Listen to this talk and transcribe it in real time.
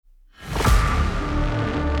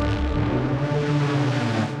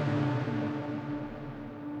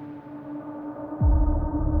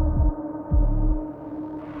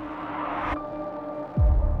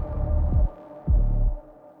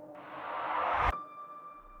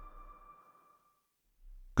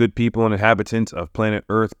good people and inhabitants of planet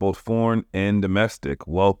Earth, both foreign and domestic.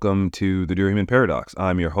 Welcome to the Dear Human Paradox.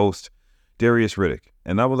 I'm your host, Darius Riddick,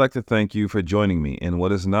 and I would like to thank you for joining me in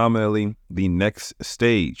what is nominally the next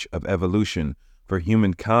stage of evolution for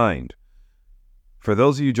humankind. For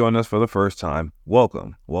those of you joining us for the first time,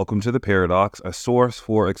 welcome. Welcome to the Paradox, a source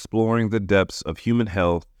for exploring the depths of human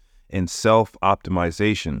health and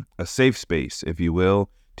self-optimization, a safe space, if you will,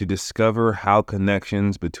 to discover how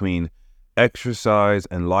connections between exercise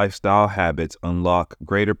and lifestyle habits unlock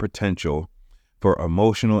greater potential for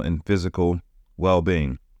emotional and physical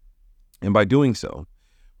well-being. And by doing so,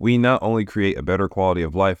 we not only create a better quality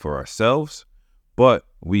of life for ourselves, but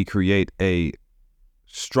we create a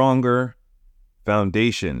stronger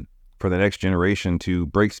foundation for the next generation to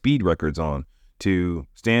break speed records on, to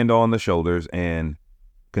stand on the shoulders and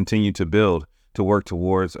continue to build, to work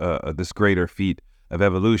towards this greater feat of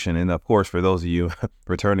evolution. And of course, for those of you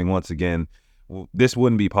returning once again, this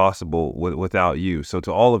wouldn't be possible without you. So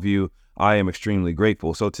to all of you, I am extremely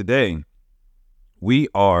grateful. So today, we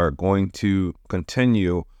are going to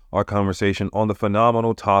continue our conversation on the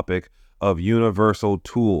phenomenal topic of universal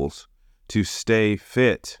tools to stay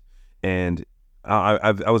fit. And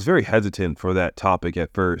I was very hesitant for that topic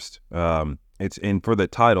at first. It's in for the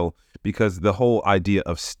title because the whole idea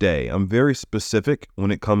of stay. I'm very specific when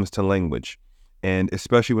it comes to language, and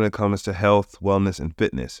especially when it comes to health, wellness, and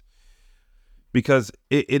fitness, because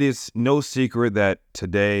it is no secret that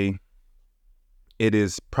today it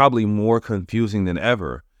is probably more confusing than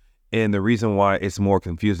ever. And the reason why it's more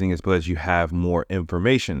confusing is because you have more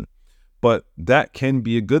information, but that can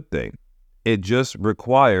be a good thing. It just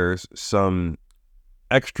requires some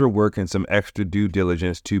extra work and some extra due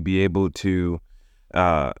diligence to be able to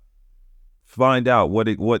find out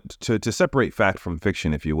to separate fact from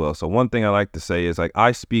fiction, if you will. So one thing I like to say is, like,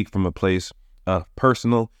 I speak from a place of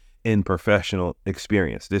personal and professional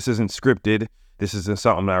experience. This isn't scripted. This isn't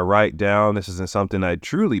something I write down. This isn't something I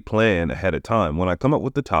truly plan ahead of time. When I come up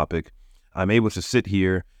with the topic, I'm able to sit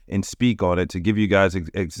here and speak on it to give you guys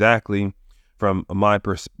exactly from my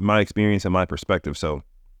experience and my perspective. So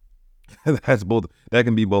that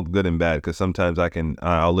can be both good and bad, because sometimes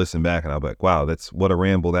I'll listen back and I'll be like, wow, that's what a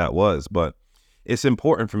ramble that was. But it's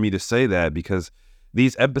important for me to say that because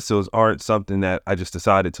these episodes aren't something that I just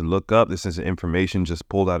decided to look up. This isn't information just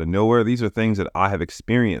pulled out of nowhere. These are things that I have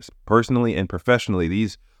experienced personally and professionally.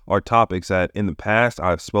 These are topics that in the past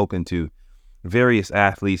I've spoken to various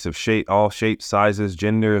athletes of all shapes, sizes,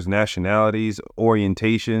 genders, nationalities,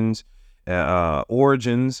 orientations,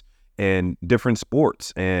 origins, and different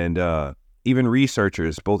sports, and even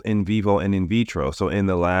researchers, both in vivo and in vitro, so in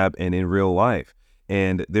the lab and in real life.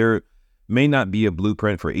 And there may not be a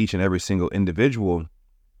blueprint for each and every single individual,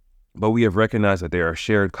 but we have recognized that there are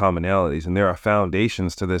shared commonalities, and there are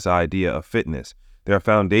foundations to this idea of fitness. There are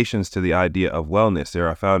foundations to the idea of wellness. There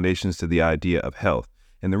are foundations to the idea of health.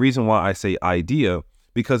 And the reason why I say idea,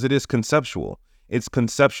 because it is conceptual. It's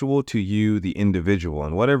conceptual to you, the individual,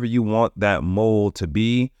 and whatever you want that mold to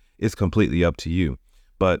be, it's completely up to you.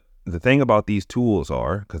 But the thing about these tools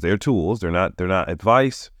are, because they're tools, they're not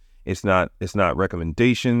advice. It's not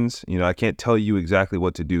recommendations. You know, I can't tell you exactly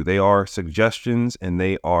what to do. They are suggestions, and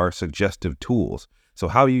they are suggestive tools. So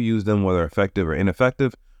how you use them, whether effective or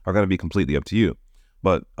ineffective, are going to be completely up to you.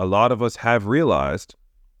 But a lot of us have realized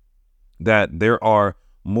that there are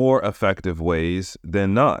more effective ways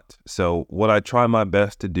than not. So what I try my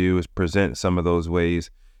best to do is present some of those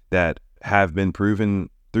ways that have been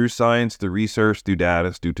proven through science, through research, through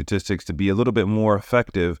data, through statistics, to be a little bit more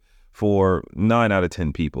effective for 9 out of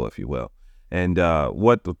 10 people, if you will. And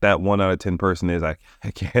what that 1 out of 10 person is, I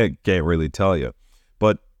can't really tell you.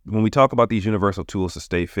 But when we talk about these universal tools to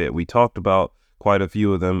stay fit, we talked about quite a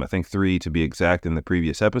few of them, I think 3 to be exact, in the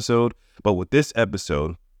previous episode. But with this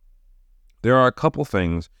episode, there are a couple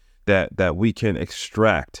things that we can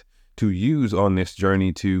extract to use on this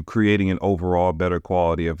journey to creating an overall better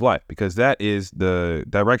quality of life, because that is the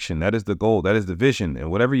direction, that is the goal, that is the vision. And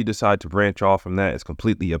whatever you decide to branch off from that is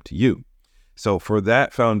completely up to you. So for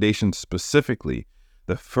that foundation specifically,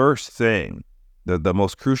 the first thing, the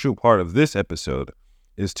most crucial part of this episode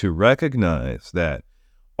is to recognize that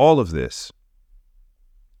all of this,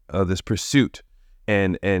 this pursuit,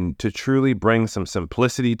 and to truly bring some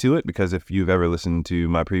simplicity to it, because if you've ever listened to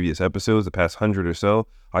my previous episodes, the past 100 or so,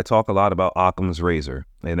 I talk a lot about Occam's razor,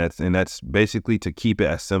 and that's basically to keep it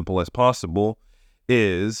as simple as possible.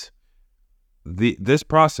 This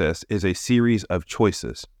process is a series of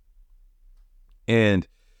choices, and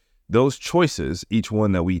those choices, each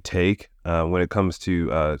one that we take, when it comes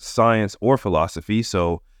to science or philosophy,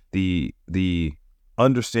 so the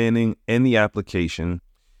understanding and the application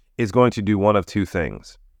is going to do one of two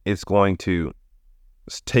things. it's going to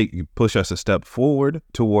push us a step forward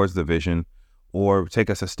towards the vision or take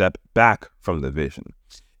us a step back from the vision.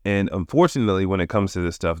 And unfortunately, when it comes to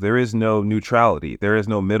this stuff, there is no neutrality. There is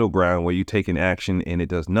no middle ground where you take an action and it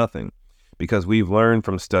does nothing. Because we've learned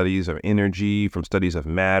from studies of energy, from studies of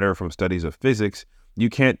matter, from studies of physics, you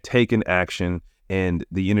can't take an action and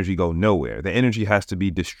the energy go nowhere. The energy has to be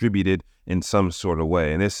distributed in some sort of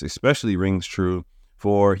way. And this especially rings true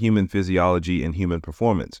for human physiology and human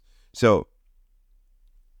performance. So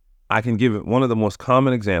I can give one of the most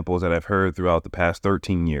common examples that I've heard throughout the past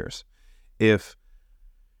 13 years. If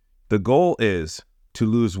the goal is to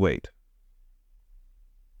lose weight,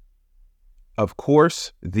 of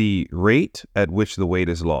course, the rate at which the weight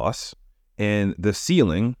is lost and the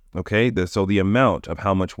ceiling, so the amount of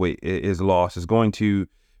how much weight is lost is going to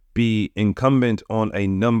be incumbent on a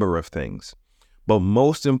number of things. But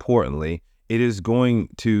most importantly, it is going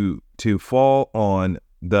to fall on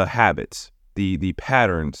the habits, the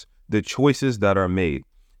patterns, the choices that are made.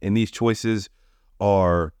 And these choices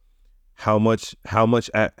are how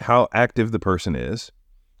active the person is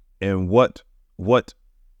and what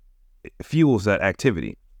fuels that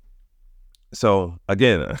activity. So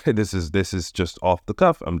again, this is just off the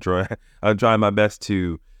cuff. I'm trying my best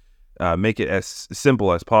to make it as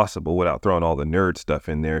simple as possible without throwing all the nerd stuff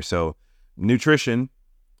in there. So nutrition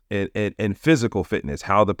and physical fitness,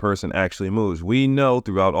 how the person actually moves. We know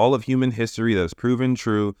throughout all of human history that it's proven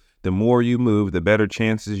true. The more you move, the better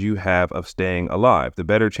chances you have of staying alive, the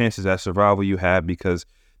better chances at survival you have, because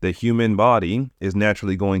the human body is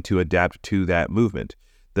naturally going to adapt to that movement.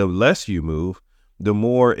 The less you move, the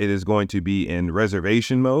more it is going to be in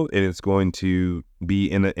reservation mode, and it's going to be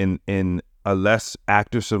in a less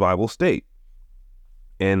active survival state.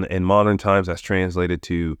 And in modern times, that's translated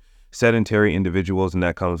to sedentary individuals, and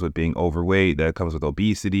that comes with being overweight, that comes with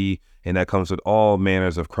obesity, and that comes with all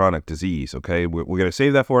manners of chronic disease. Okay, we're going to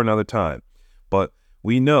save that for another time. But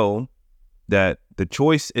we know that the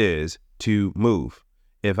choice is to move.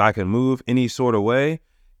 If I can move any sort of way,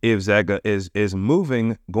 is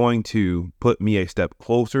moving going to put me a step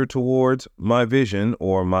closer towards my vision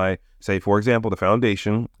or my, say, for example, the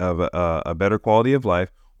foundation of a better quality of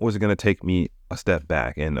life, or is it going to take me a step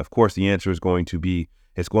back? And of course, the answer is going to be,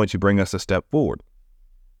 it's going to bring us a step forward.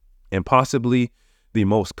 And possibly the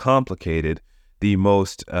most complicated, the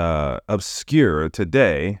most obscure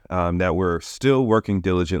today that we're still working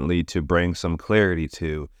diligently to bring some clarity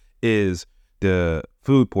to is the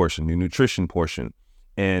food portion, the nutrition portion.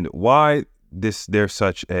 And why there's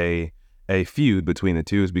such a feud between the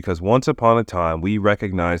two is because once upon a time, we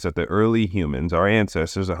recognized that the early humans, our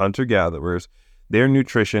ancestors, the hunter-gatherers, their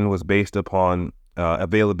nutrition was based upon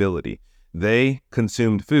availability. They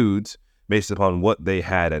consumed foods based upon what they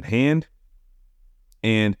had at hand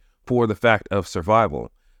and for the fact of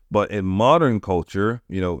survival. But in modern culture,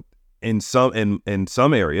 in some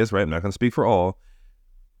areas, right, I'm not going to speak for all,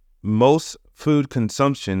 most food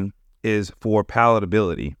consumption is for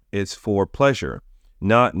palatability. It's for pleasure,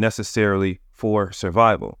 not necessarily for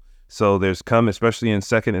survival. So there's come, especially in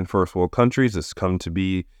second and first world countries, it's come to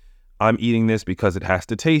be, I'm eating this because it has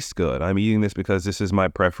to taste good. I'm eating this because this is my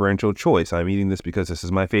preferential choice. I'm eating this because this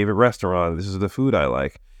is my favorite restaurant. This is the food I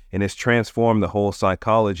like. And it's transformed the whole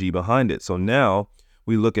psychology behind it. So now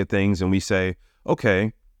we look at things and we say,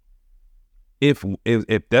 okay, if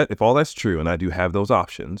all that's true, and I do have those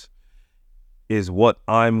options, is what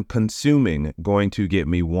I'm consuming going to get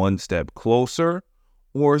me one step closer,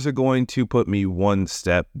 or is it going to put me one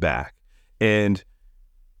step back? And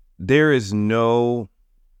there is no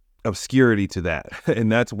obscurity to that. And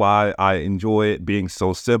that's why I enjoy it being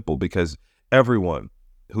so simple, because everyone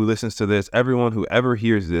who listens to this, everyone who ever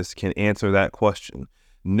hears this can answer that question,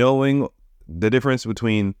 knowing the difference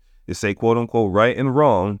between, to say, quote unquote, right and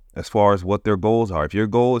wrong as far as what their goals are. If your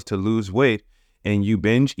goal is to lose weight and you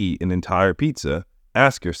binge eat an entire pizza,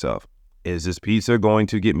 ask yourself, is this pizza going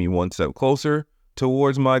to get me one step closer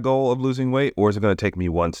towards my goal of losing weight, or is it going to take me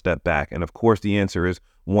one step back? And of course, the answer is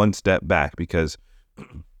one step back, because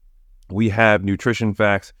we have nutrition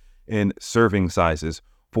facts and serving sizes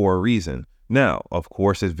for a reason. Now, of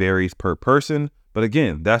course, it varies per person, but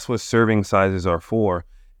again, that's what serving sizes are for.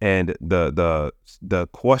 And the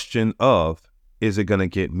question of, is it going to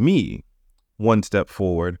get me one step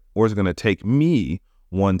forward, or is it going to take me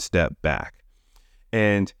one step back?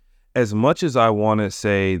 And as much as I want to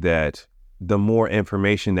say that the more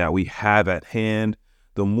information that we have at hand,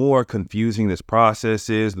 the more confusing this process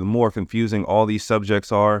is, the more confusing all these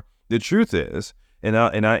subjects are, the truth is, and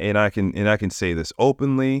I can say this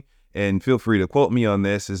openly, and feel free to quote me on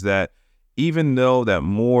this, is that even though that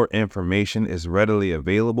more information is readily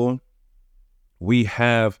available, we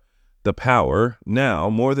have the power now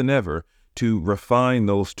more than ever to refine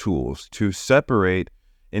those tools, to separate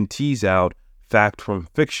and tease out fact from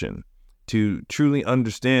fiction, to truly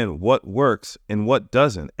understand what works and what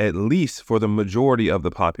doesn't, at least for the majority of the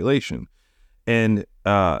population. And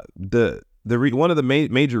one of the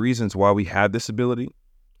major reasons why we have this ability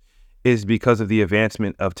is because of the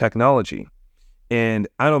advancement of technology. And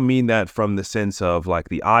I don't mean that from the sense of like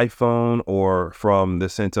the iPhone or from the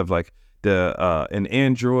sense of like an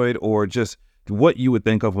Android or just what you would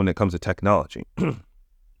think of when it comes to technology.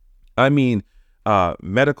 I mean,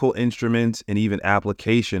 medical instruments and even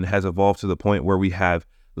application has evolved to the point where we have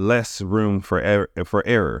less room for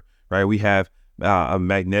error, right? We have a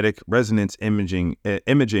magnetic resonance imaging and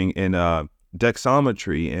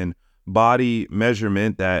dexometry and body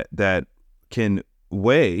measurement that can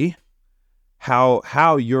weigh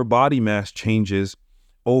how your body mass changes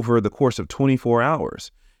over the course of 24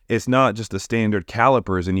 hours. It's not just the standard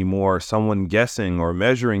calipers anymore, someone guessing or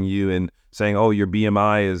measuring you and saying, oh, your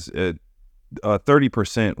BMI is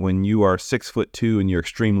 30% when you are 6'2" and you're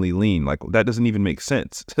extremely lean. Like, that doesn't even make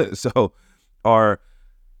sense. So our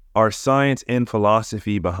science and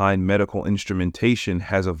philosophy behind medical instrumentation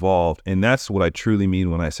has evolved. And that's what I truly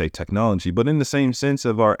mean when I say technology. But in the same sense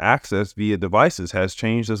of our access via devices has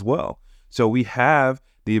changed as well. So we have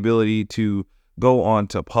the ability to go on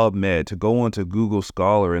to PubMed, to go on to Google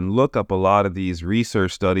Scholar and look up a lot of these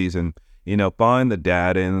research studies and, find the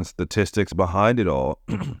data and statistics behind it all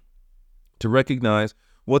to recognize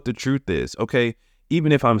what the truth is. Okay,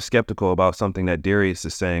 even if I'm skeptical about something that Darius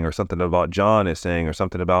is saying or something about John is saying or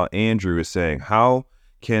something about Andrew is saying, how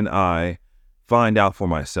can I find out for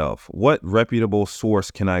myself? What reputable source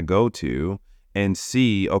can I go to and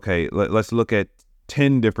see, okay, let's look at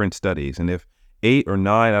 10 different studies. And if 8 or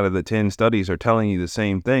 9 out of the 10 studies are telling you the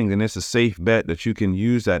same thing, then it's a safe bet that you can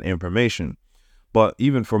use that information. But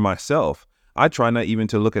even for myself, I try not even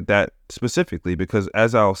to look at that specifically because,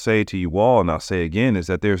 as I'll say to you all, and I'll say again, is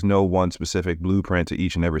that there's no one specific blueprint to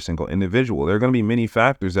each and every single individual. There are going to be many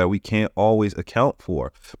factors that we can't always account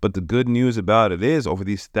for. But the good news about it is, over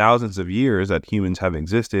these thousands of years that humans have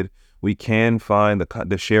existed, we can find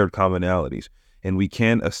the shared commonalities, and we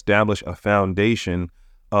can establish a foundation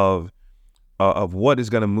of what is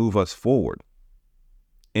going to move us forward.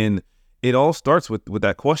 And it all starts with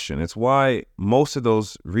that question. It's why most of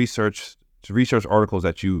those research articles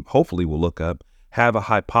that you hopefully will look up have a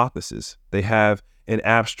hypothesis. They have an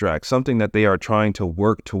abstract, something that they are trying to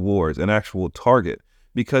work towards, an actual target.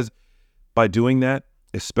 Because by doing that,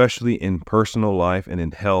 especially in personal life and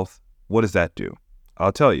in health, what does that do?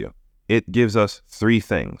 I'll tell you. It gives us 3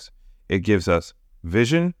 things. It gives us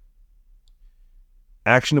vision,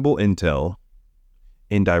 actionable intel,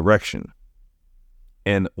 and direction.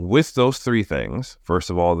 And with those 3 things, first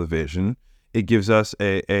of all, the vision, it gives us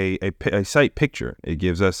a sight picture. It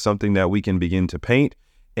gives us something that we can begin to paint.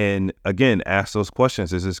 And again, ask those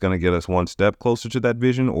questions. Is this going to get us one step closer to that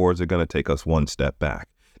vision, or is it going to take us one step back?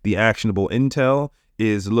 The actionable intel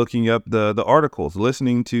is looking up the articles,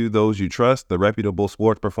 listening to those you trust, the reputable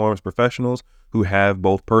sports performance professionals who have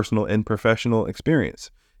both personal and professional experience.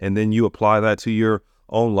 And then you apply that to your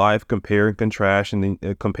own life, compare and contrast, and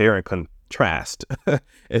then compare and contrast. And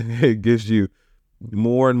it gives you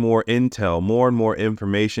more and more intel, more and more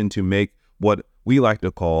information to make what we like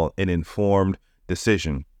to call an informed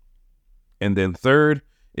decision. And then third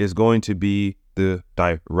is going to be the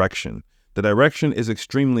direction. The direction is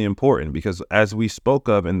extremely important because, as we spoke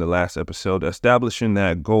of in the last episode, establishing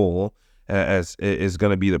that goal as is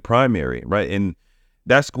going to be the primary, right? And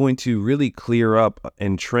that's going to really clear up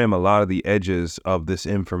and trim a lot of the edges of this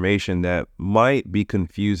information that might be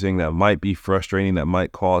confusing, that might be frustrating, that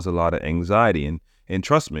might cause a lot of anxiety. And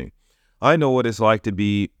trust me, I know what it's like to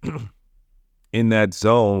be in that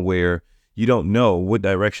zone where you don't know what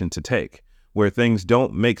direction to take, where things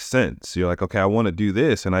don't make sense. You're like, okay, I want to do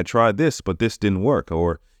this, and I tried this, but this didn't work.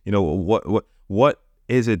 Or, what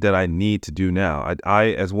is it that I need to do now?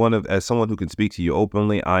 As someone who can speak to you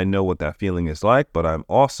openly, I know what that feeling is like, but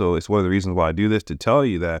it's one of the reasons why I do this, to tell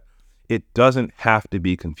you that it doesn't have to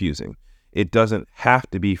be confusing. It doesn't have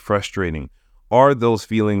to be frustrating. Are those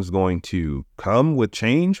feelings going to come with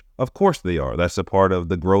change? Of course they are. That's a part of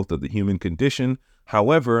the growth of the human condition.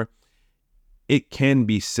 However, it can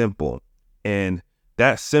be simple. And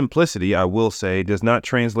that simplicity, I will say, does not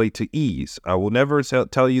translate to ease. I will never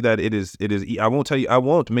tell you that it is. I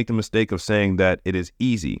won't make the mistake of saying that it is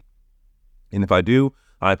easy. And if I do,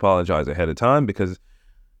 I apologize ahead of time, because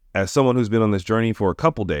as someone who's been on this journey for a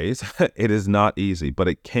couple days, it is not easy, but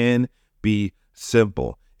it can be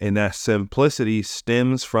simple. And that simplicity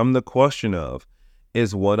stems from the question of,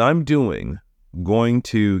 is what I'm doing going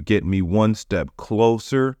to get me one step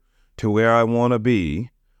closer to where I want to be,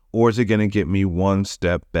 or is it going to get me one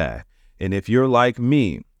step back? And if you're like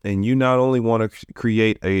me and you not only want to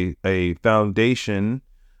create a foundation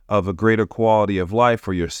of a greater quality of life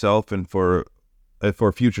for yourself and for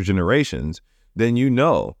future generations, then you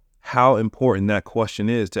know how important that question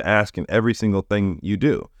is to ask in every single thing you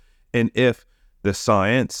do. And if the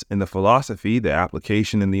science and the philosophy, the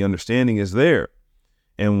application and the understanding is there,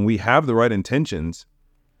 and we have the right intentions,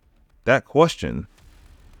 that question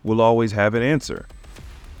will always have an answer.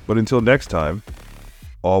 But until next time,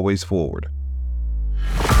 always forward.